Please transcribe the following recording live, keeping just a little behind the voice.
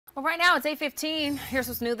Well, right now it's 8:15. Here's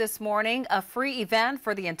what's new this morning. A free event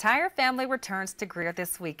for the entire family returns to Greer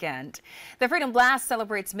this weekend. The Freedom Blast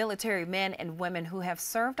celebrates military men and women who have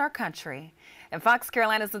served our country. And Fox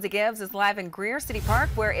Carolina's Lindsey Gibbs is live in Greer City Park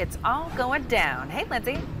where it's all going down. Hey,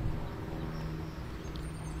 Lindsey.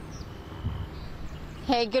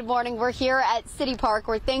 Hey, good morning. We're here at City Park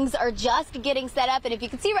where things are just getting set up. And if you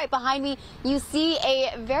can see right behind me, you see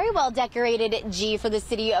a very well decorated G for the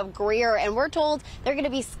city of Greer. And we're told there are going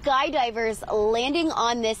to be skydivers landing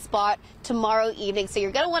on this spot tomorrow evening. So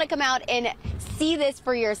you're going to want to come out and see this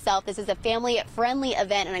for yourself. This is a family-friendly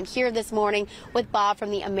event. And I'm here this morning with Bob from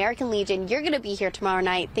the American Legion. You're going to be here tomorrow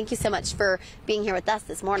night. Thank you so much for being here with us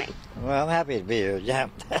this morning. Well, I'm happy to be here. Yeah.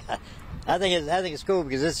 I think it's cool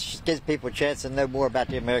because this gives people a chance to know more about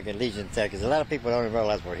the American Legion because a lot of people don't even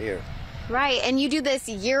realize we're here. Right, and you do this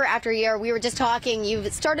year after year. We were just talking, you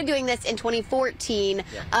started doing this in 2014,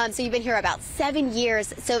 yeah. So you've been here about 7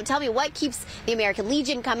 years. So tell me, what keeps the American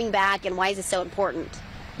Legion coming back and why is it so important?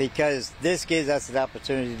 Because this gives us an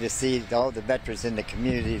opportunity to see all the veterans in the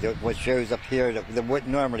community, what shows up here that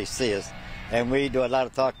wouldn't normally see us. And we do a lot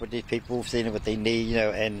of talk with these people, seeing what they need,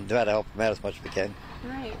 and try to help them out as much as we can.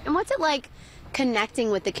 Right. And what's it like connecting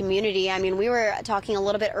with the community? I mean, we were talking a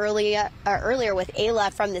little bit earlier with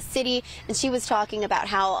Ayla from the city, and she was talking about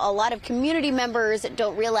how a lot of community members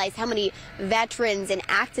don't realize how many veterans and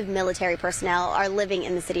active military personnel are living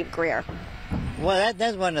in the city of Greer. Well,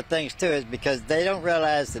 that's one of the things, too, is because they don't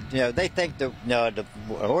realize that, they think the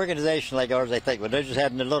organization like ours, they think, well, they're just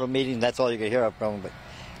having a little meeting, that's all you can hear from them. But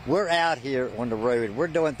we're out here on the road. We're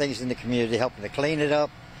doing things in the community, helping to clean it up,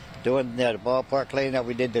 doing the ballpark cleaning up.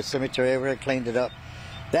 We did the cemetery over there, cleaned it up.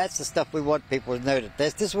 That's the stuff we want people to know, that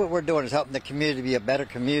this is what we're doing, is helping the community be a better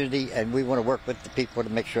community, and we want to work with the people to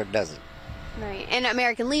make sure it does it. Right. And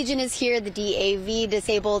American Legion is here, the DAV,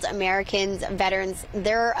 Disabled Americans Veterans,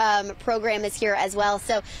 their program is here as well.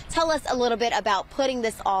 So tell us a little bit about putting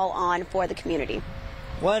this all on for the community.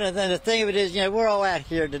 Well, and then the thing of it is, we're all out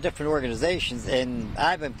here, the different organizations, and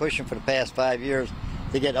I've been pushing for the past 5 years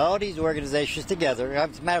to get all these organizations together.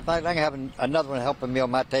 As a matter of fact, I'm having another one helping me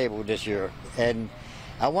on my table this year. And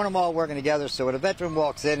I want them all working together so when a veteran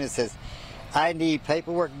walks in and says, I need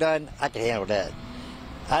paperwork done, I can handle that.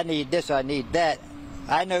 I need this, I need that.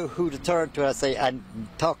 I know who to turn to. I say, I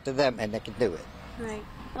talk to them and they can do it. Right.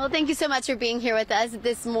 Well, thank you so much for being here with us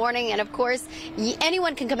this morning. And of course,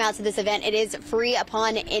 anyone can come out to this event. It is free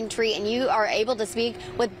upon entry, and you are able to speak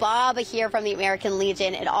with Bob here from the American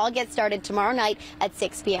Legion. It all gets started tomorrow night at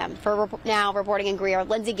 6 p.m. For now, reporting in Greer,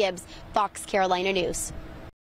 Lindsey Gibbs, Fox Carolina News.